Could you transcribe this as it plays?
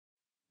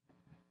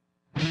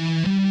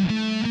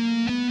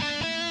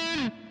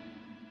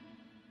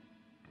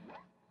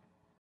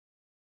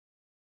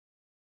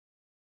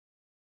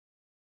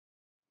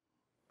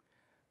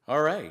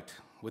All right,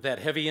 with that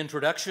heavy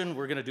introduction,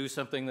 we're going to do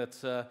something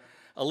that's a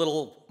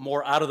little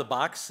more out of the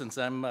box since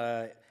I'm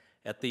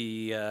at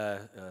the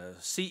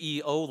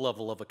CEO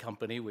level of a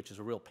company, which is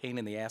a real pain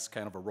in the ass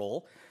kind of a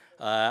role.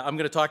 I'm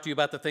going to talk to you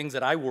about the things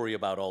that I worry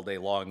about all day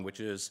long,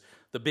 which is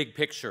the big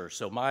picture.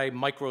 So my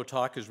micro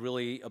talk is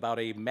really about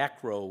a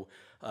macro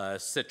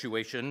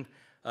situation,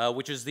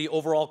 which is the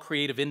overall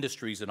creative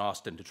industries in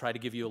Austin, to try to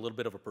give you a little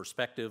bit of a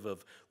perspective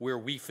of where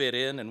we fit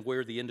in and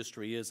where the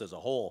industry is as a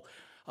whole.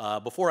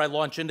 Before I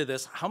launch into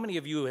this, how many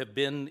of you have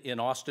been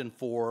in Austin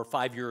for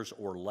 5 years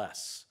or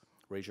less?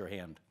 Raise your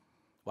hand.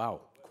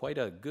 Wow, quite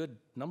a good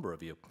number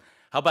of you.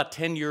 How about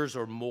 10 years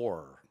or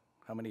more?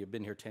 How many have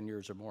been here 10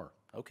 years or more?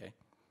 Okay,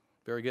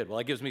 very good. Well,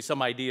 that gives me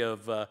some idea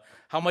of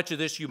how much of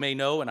this you may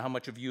know and how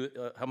much of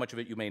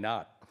it you may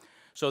not.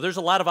 So there's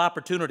a lot of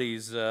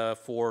opportunities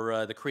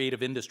for the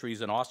creative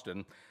industries in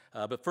Austin.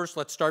 But first,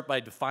 let's start by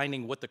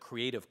defining what the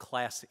creative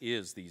class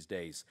is these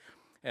days.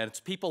 And it's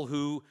people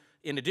who,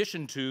 in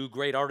addition to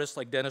great artists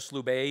like Dennis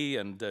Lubay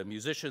and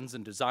musicians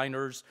and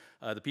designers,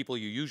 the people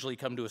you usually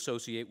come to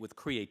associate with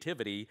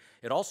creativity,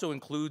 it also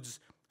includes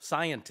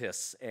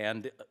scientists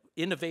and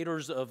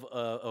innovators of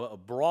a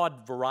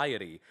broad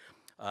variety.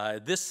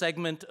 This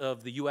segment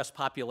of the U.S.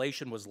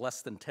 population was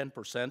less than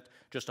 10%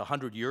 just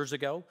 100 years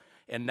ago,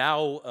 and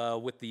now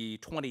with the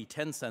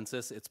 2010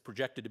 census, it's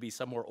projected to be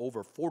somewhere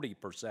over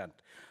 40%.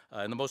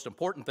 And the most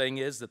important thing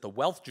is that the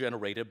wealth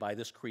generated by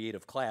this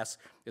creative class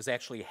is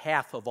actually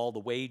half of all the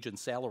wage and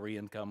salary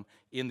income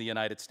in the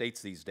United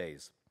States these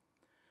days.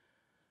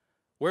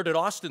 Where did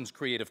Austin's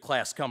creative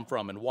class come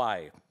from and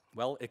why?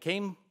 Well, it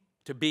came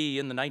to be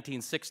in the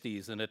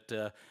 1960s, and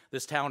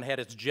this town had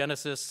its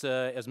genesis,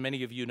 as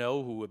many of you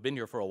know who have been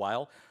here for a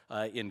while,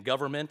 in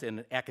government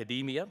and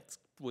academia. It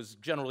was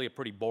generally a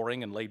pretty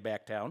boring and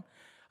laid-back town.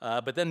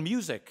 But then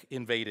music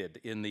invaded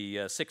in the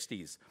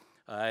 60s.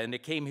 And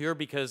it came here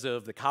because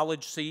of the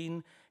college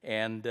scene,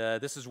 and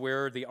this is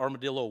where the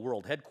Armadillo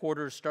World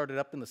Headquarters started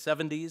up in the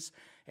 70s,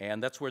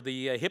 and that's where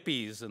the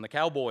hippies and the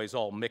cowboys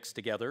all mixed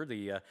together,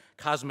 the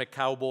Cosmic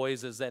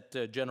Cowboys, as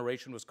that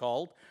generation was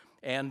called,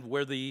 and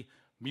where the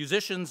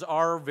musicians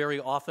are, very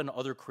often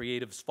other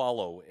creatives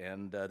follow,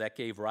 and that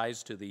gave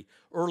rise to the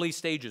early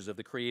stages of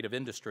the creative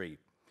industry.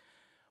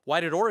 Why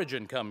did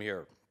Origin come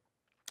here?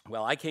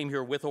 Well, I came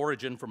here with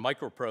Origin from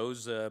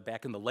MicroProse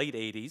back in the late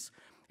 80s,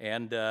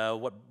 and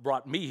what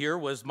brought me here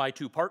was my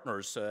two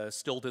partners,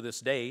 still to this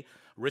day,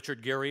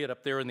 Richard Garriott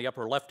up there in the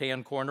upper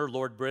left-hand corner,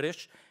 Lord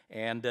British,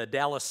 and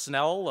Dallas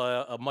Snell,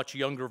 a much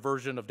younger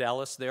version of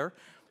Dallas there,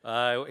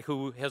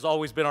 who has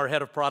always been our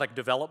head of product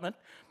development.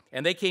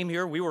 And they came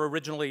here. We were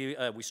originally,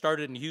 we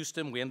started in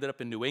Houston. We ended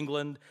up in New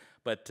England,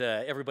 but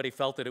everybody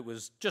felt that it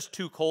was just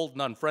too cold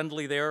and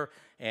unfriendly there,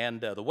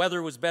 and the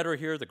weather was better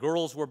here, the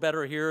girls were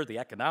better here, the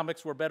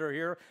economics were better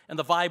here, and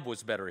the vibe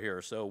was better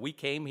here. So we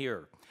came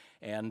here,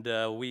 and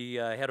we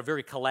had a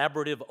very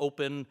collaborative,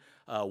 open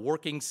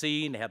working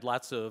scene, had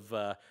lots of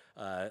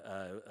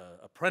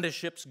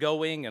apprenticeships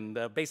going,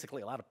 and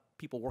basically a lot of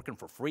people working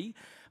for free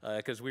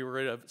because we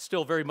were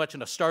still very much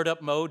in a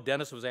startup mode.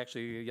 Dennis was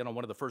actually,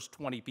 one of the first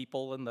 20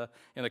 people in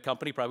the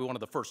company, probably one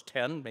of the first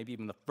 10, maybe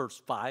even the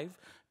first 5,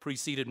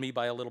 preceded me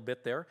by a little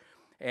bit there.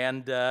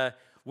 And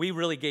we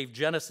really gave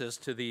genesis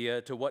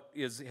to what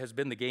has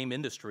been the game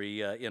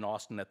industry in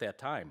Austin at that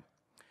time.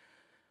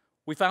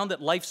 We found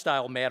that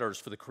lifestyle matters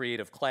for the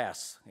creative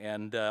class,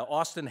 and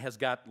Austin has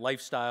got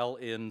lifestyle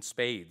in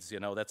spades.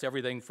 That's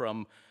everything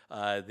from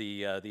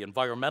the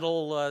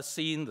environmental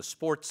scene, the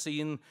sports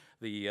scene,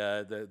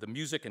 the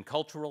music and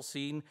cultural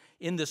scene.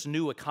 In this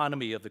new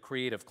economy of the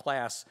creative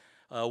class,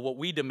 what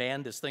we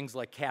demand is things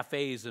like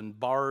cafes and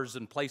bars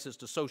and places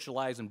to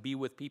socialize and be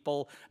with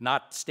people,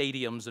 not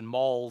stadiums and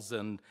malls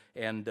and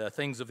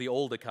things of the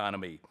old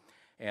economy.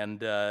 And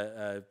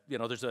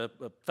there's a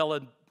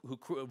fellow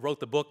who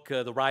wrote the book,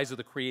 The Rise of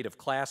the Creative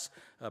Class,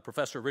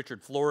 Professor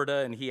Richard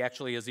Florida, and he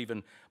actually has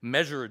even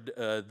measured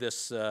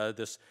this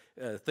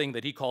thing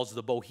that he calls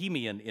the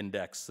Bohemian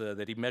Index,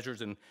 that he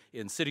measures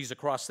in cities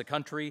across the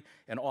country,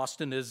 and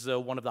Austin is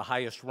one of the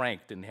highest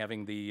ranked in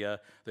having the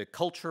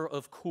culture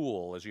of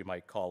cool, as you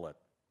might call it.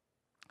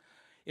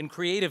 In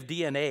creative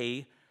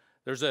DNA,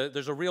 there's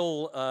a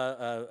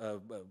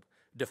real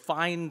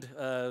defined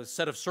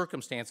set of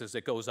circumstances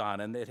that goes on,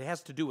 and it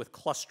has to do with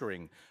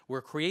clustering. Where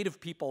creative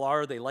people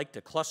are, they like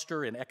to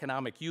cluster in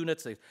economic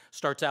units. It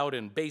starts out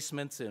in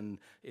basements, in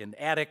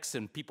attics,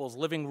 in people's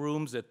living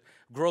rooms. It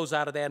grows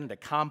out of that into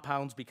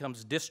compounds,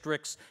 becomes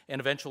districts, and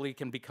eventually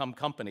can become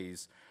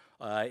companies.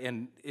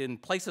 In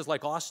places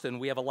like Austin,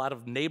 we have a lot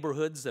of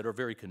neighborhoods that are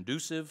very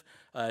conducive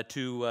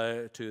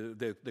to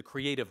the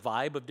creative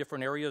vibe of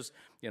different areas,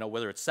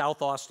 whether it's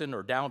South Austin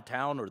or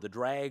downtown or the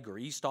Drag or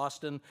East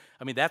Austin.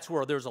 I mean, that's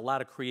where there's a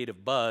lot of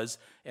creative buzz,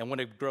 and when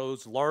it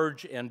grows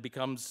large and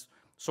becomes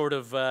sort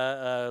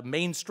of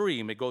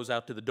mainstream, it goes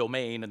out to the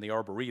Domain and the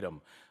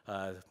Arboretum.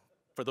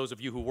 For those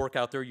of you who work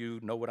out there, you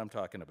know what I'm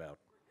talking about.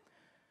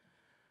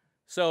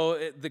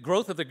 So the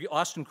growth of the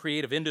Austin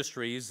creative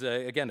industries,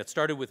 again, it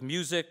started with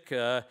music,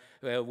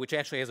 which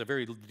actually has a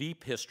very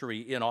deep history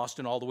in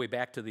Austin, all the way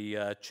back to the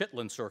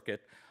Chitlin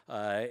circuit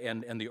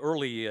and the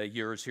early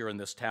years here in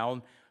this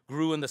town.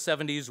 Grew in the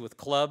 70s with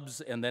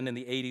clubs, and then in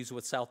the 80s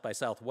with South by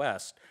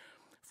Southwest.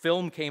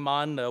 Film came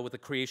on with the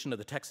creation of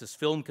the Texas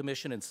Film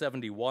Commission in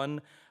 '71.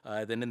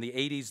 Then in the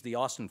 80s, the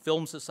Austin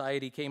Film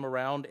Society came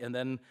around, and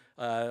then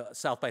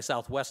South by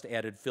Southwest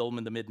added film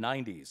in the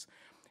mid-90s.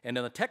 And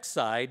on the tech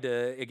side,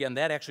 again,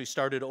 that actually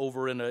started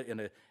over in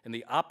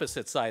the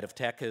opposite side of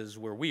tech, is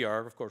where we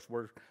are. Of course,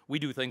 we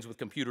do things with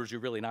computers you're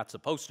really not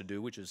supposed to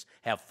do, which is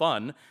have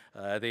fun.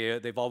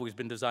 They've always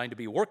been designed to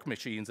be work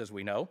machines, as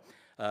we know,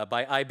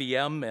 by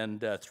IBM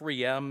and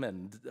 3M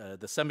and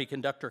the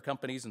semiconductor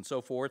companies and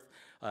so forth.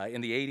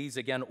 In the 80s,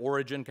 again,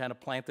 Origin kind of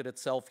planted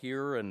itself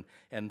here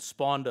and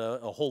spawned a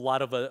whole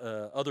lot of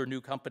other new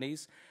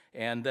companies.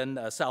 And then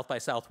South by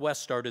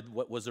Southwest started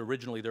what was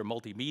originally their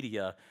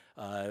multimedia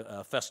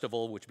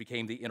festival, which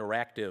became the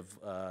Interactive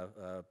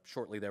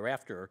shortly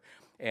thereafter.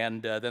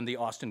 And then the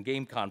Austin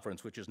Game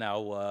Conference, which is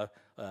now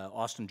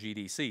Austin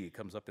GDC,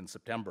 comes up in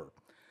September.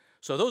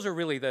 So those are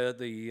really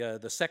the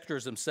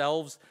sectors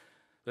themselves.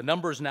 The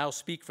numbers now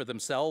speak for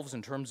themselves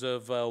in terms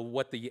of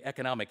what the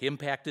economic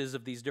impact is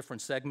of these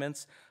different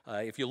segments.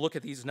 If you look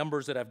at these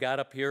numbers that I've got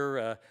up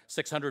here,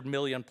 600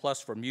 million plus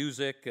for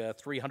music,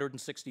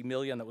 360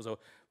 million. That was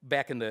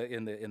back in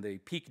the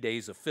peak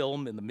days of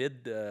film in the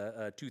mid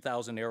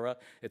 2000 era.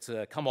 It's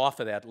come off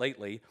of that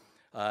lately.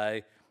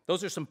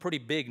 Those are some pretty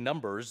big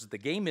numbers. The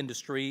game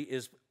industry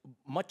is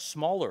much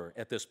smaller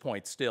at this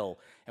point still,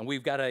 and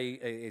we've got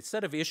a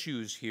set of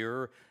issues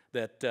here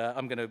that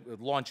I'm going to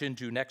launch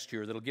into next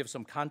year that'll give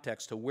some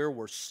context to where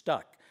we're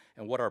stuck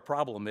and what our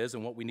problem is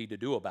and what we need to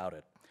do about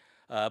it.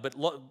 But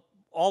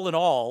all in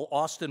all,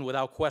 Austin,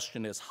 without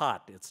question, is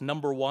hot. It's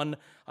 #1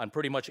 on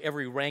pretty much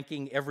every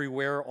ranking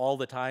everywhere all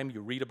the time.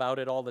 You read about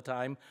it all the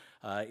time.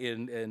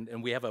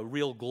 And we have a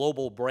real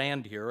global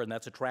brand here, and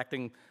that's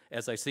attracting,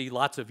 as I see,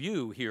 lots of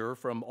you here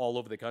from all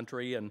over the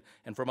country and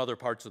from other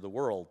parts of the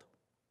world.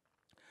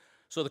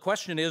 So the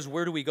question is,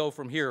 where do we go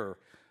from here?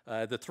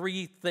 The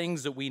three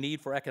things that we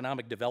need for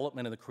economic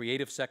development in the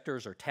creative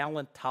sectors are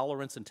talent,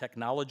 tolerance, and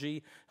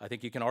technology. I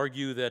think you can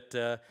argue that,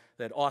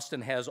 that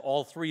Austin has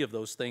all three of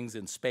those things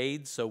in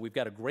spades, so we've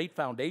got a great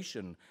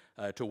foundation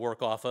to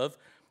work off of.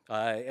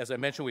 As I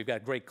mentioned, we've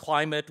got great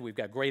climate, we've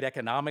got great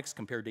economics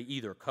compared to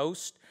either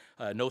coast,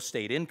 no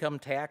state income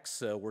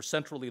tax, we're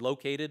centrally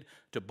located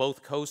to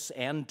both coasts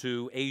and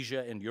to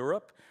Asia and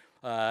Europe.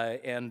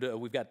 And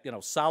we've got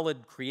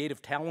solid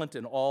creative talent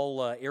in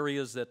all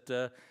areas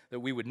that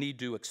we would need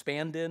to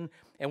expand in,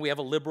 and we have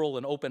a liberal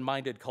and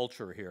open-minded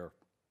culture here.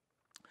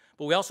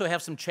 But we also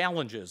have some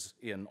challenges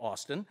in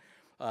Austin.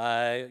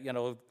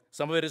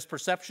 Some of it is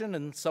perception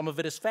and some of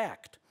it is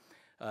fact.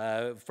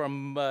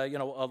 From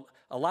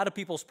a lot of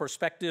people's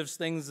perspectives,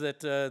 things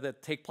that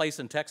take place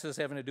in Texas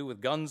having to do with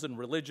guns and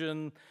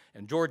religion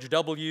and George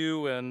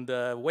W. and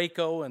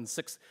Waco and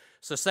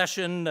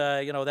secession,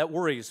 that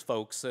worries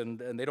folks, and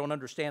they don't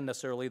understand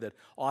necessarily that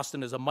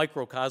Austin is a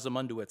microcosm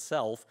unto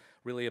itself,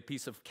 really a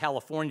piece of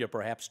California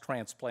perhaps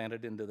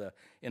transplanted into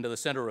the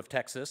center of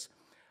Texas.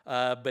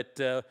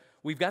 But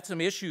we've got some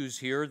issues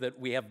here that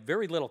we have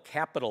very little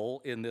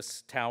capital in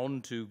this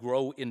town to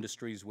grow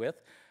industries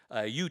with.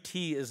 UT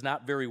is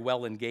not very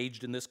well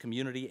engaged in this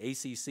community.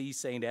 ACC,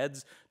 St.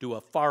 Ed's do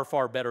a far,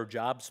 far better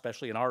job,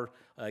 especially in our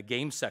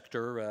game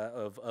sector,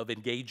 of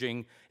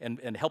engaging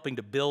and helping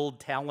to build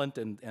talent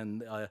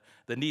and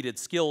the needed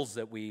skills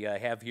that we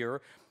have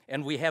here.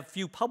 And we have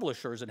few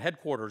publishers and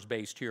headquarters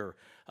based here,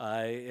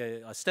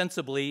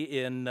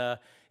 ostensibly in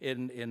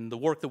the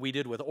work that we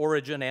did with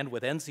Origin and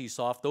with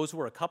NCSoft. Those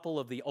were a couple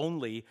of the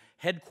only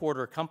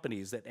headquarter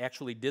companies that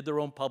actually did their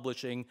own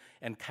publishing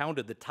and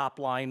counted the top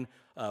line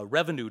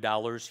revenue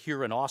dollars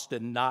here in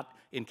Austin, not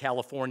in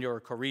California or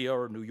Korea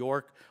or New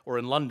York or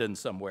in London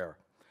somewhere.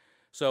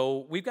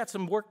 So we've got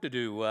some work to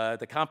do.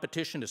 The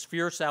competition is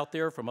fierce out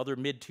there from other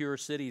mid-tier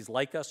cities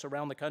like us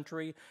around the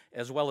country,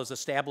 as well as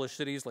established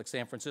cities like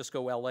San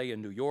Francisco, LA,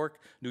 and New York.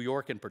 New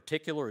York in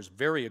particular is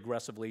very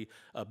aggressively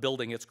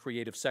building its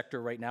creative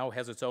sector right now,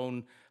 has its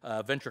own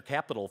venture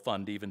capital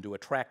fund even to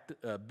attract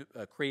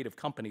creative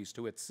companies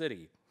to its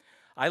city.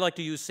 I like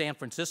to use San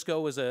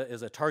Francisco as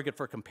a target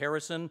for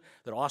comparison,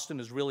 that Austin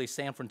is really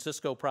San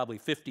Francisco probably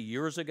 50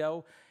 years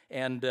ago,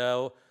 and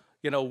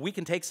we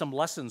can take some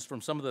lessons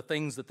from some of the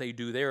things that they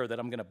do there that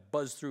I'm going to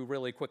buzz through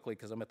really quickly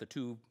because I'm at the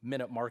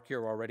 2-minute mark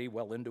here already,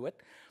 well into it.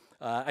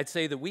 I'd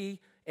say that we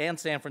and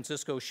San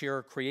Francisco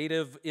share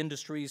creative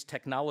industries,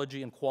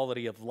 technology, and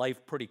quality of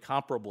life pretty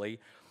comparably.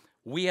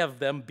 We have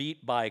them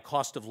beat by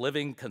cost of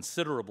living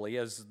considerably,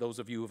 as those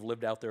of you who have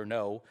lived out there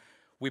know.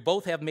 We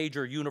both have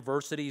major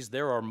universities.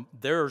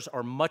 Theirs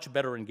are much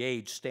better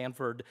engaged,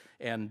 Stanford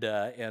and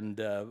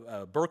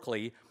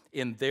Berkeley,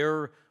 in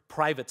their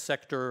private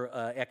sector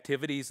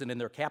activities and in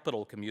their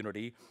capital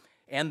community,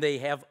 and they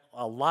have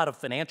a lot of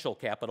financial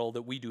capital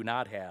that we do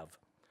not have.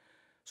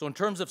 So in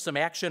terms of some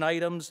action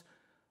items,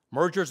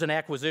 Mergers and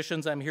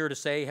acquisitions, I'm here to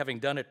say, having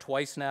done it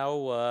twice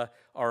now,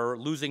 are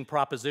losing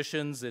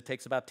propositions. It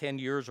takes about 10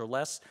 years or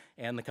less,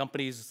 and the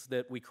companies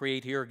that we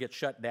create here get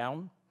shut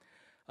down.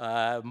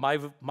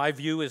 My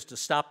view is to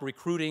stop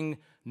recruiting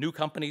new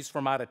companies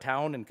from out of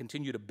town and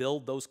continue to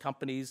build those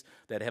companies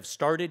that have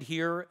started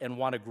here and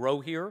want to grow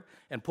here,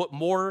 and put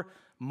more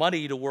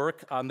money to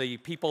work on the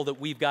people that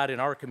we've got in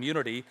our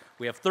community.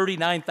 We have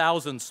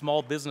 39,000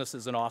 small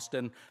businesses in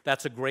Austin.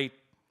 That's a great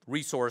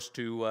resource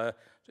to,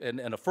 and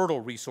a fertile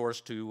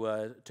resource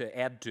to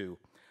add to.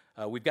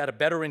 We've got to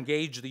better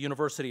engage the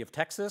University of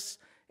Texas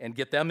and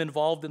get them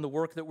involved in the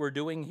work that we're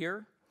doing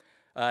here.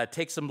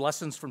 Take some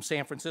lessons from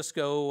San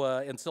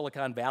Francisco and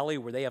Silicon Valley,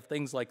 where they have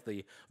things like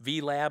the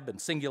V-Lab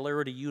and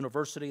Singularity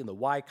University and the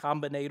Y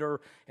Combinator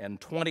and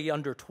 20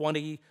 under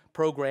 20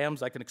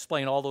 programs. I can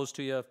explain all those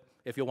to you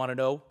if you want to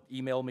know.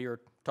 Email me or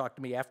talk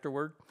to me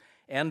afterward.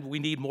 And we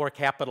need more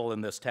capital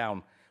in this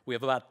town. We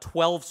have about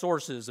 12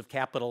 sources of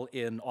capital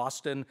in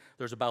Austin.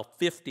 There's about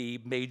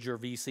 50 major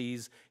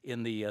VCs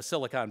in the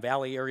Silicon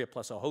Valley area,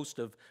 plus a host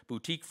of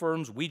boutique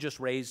firms. We just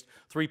raised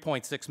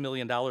 $3.6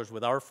 million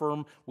with our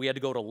firm. We had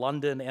to go to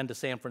London and to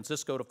San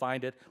Francisco to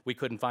find it. We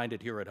couldn't find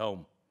it here at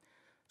home.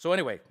 So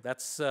anyway,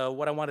 that's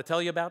what I want to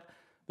tell you about.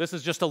 This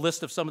is just a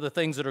list of some of the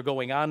things that are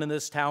going on in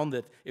this town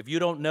that if you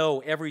don't know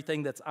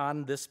everything that's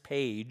on this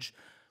page,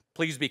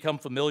 please become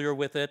familiar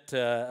with it.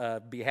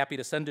 Be happy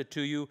to send it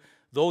to you.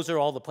 Those are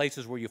all the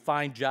places where you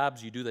find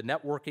jobs. You do the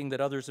networking that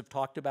others have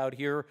talked about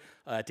here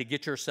to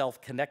get yourself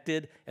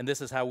connected, and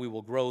this is how we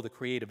will grow the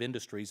creative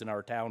industries in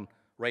our town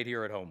right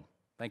here at home.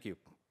 Thank you.